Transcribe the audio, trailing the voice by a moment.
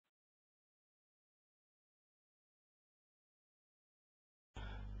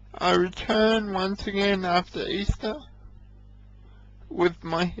I returned once again after Easter, with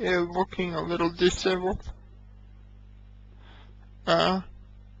my hair looking a little disheveled. I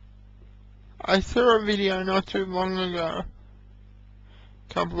saw a video not too long ago,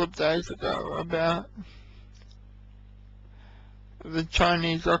 a couple of days ago, about the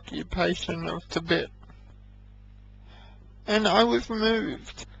Chinese occupation of Tibet, and I was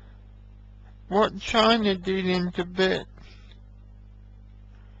moved. What China did in Tibet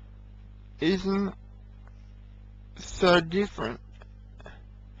isn't so different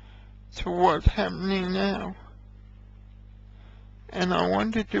to what's happening now, and I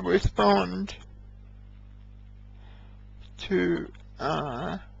wanted to respond to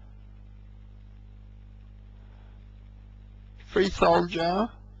Free Soldier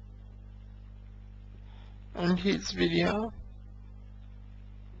and his video,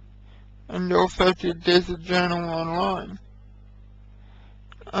 and also to Desert Journal Online.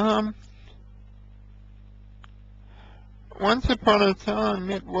 Once upon a time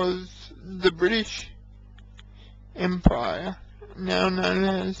it was the British Empire, now known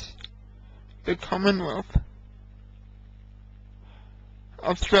as the Commonwealth.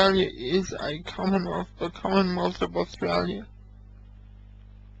 Australia is a Commonwealth, the Commonwealth of Australia.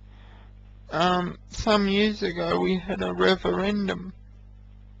 Some years ago we had a referendum,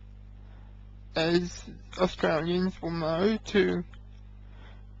 as Australians will know, to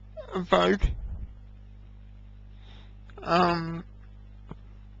vote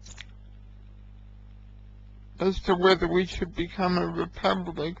as to whether we should become a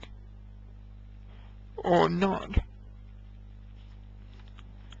republic or not,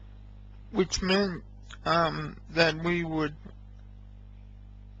 which meant that we would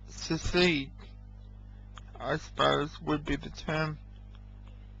secede, I suppose would be the term,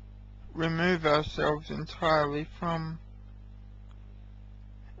 remove ourselves entirely from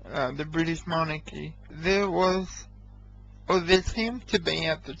the British monarchy. There seemed to be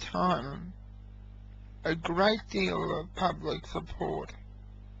at the time a great deal of public support,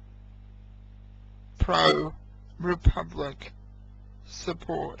 pro-republic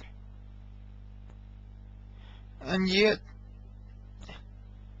support, and yet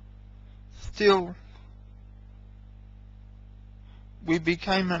still we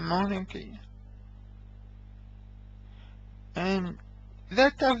became a monarchy, and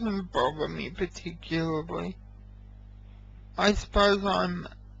that doesn't bother me particularly. I suppose I'm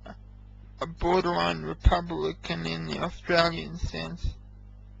a borderline Republican in the Australian sense.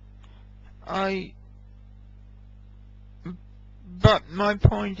 But my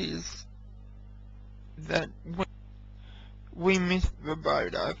point is that we missed the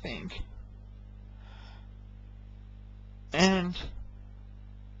boat, I think. And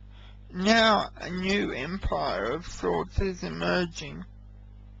now a new empire of sorts is emerging,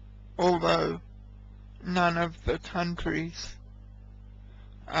 although none of the countries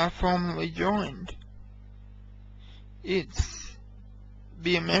are formally joined. It's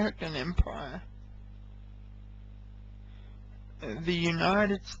the American Empire, the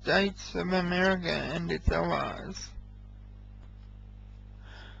United States of America and its allies.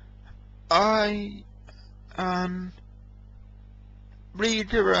 I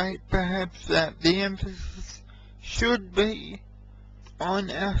reiterate perhaps that the emphasis should be on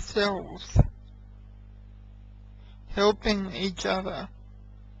ourselves, helping each other,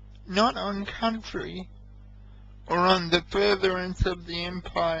 not on country or on the furtherance of the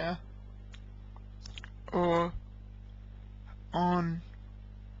empire or on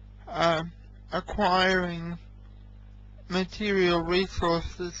acquiring material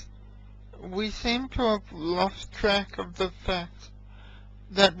resources. We seem to have lost track of the fact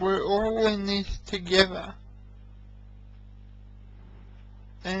that we're all in this together,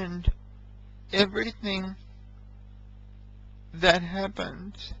 and everything that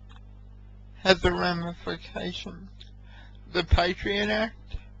happens has a ramification. The Patriot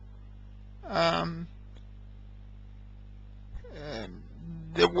Act,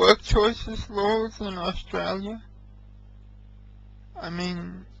 the work choices laws in Australia, I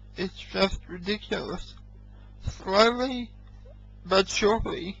mean, it's just ridiculous. Slowly but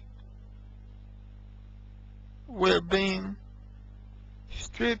surely we're being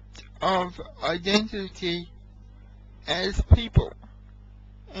stripped of identity as people,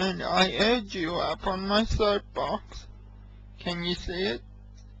 and I urge you up on my soapbox, can you see it?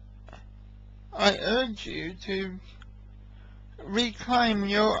 I urge you to reclaim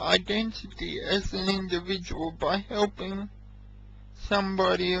your identity as an individual by helping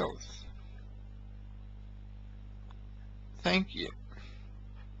somebody else. Thank you.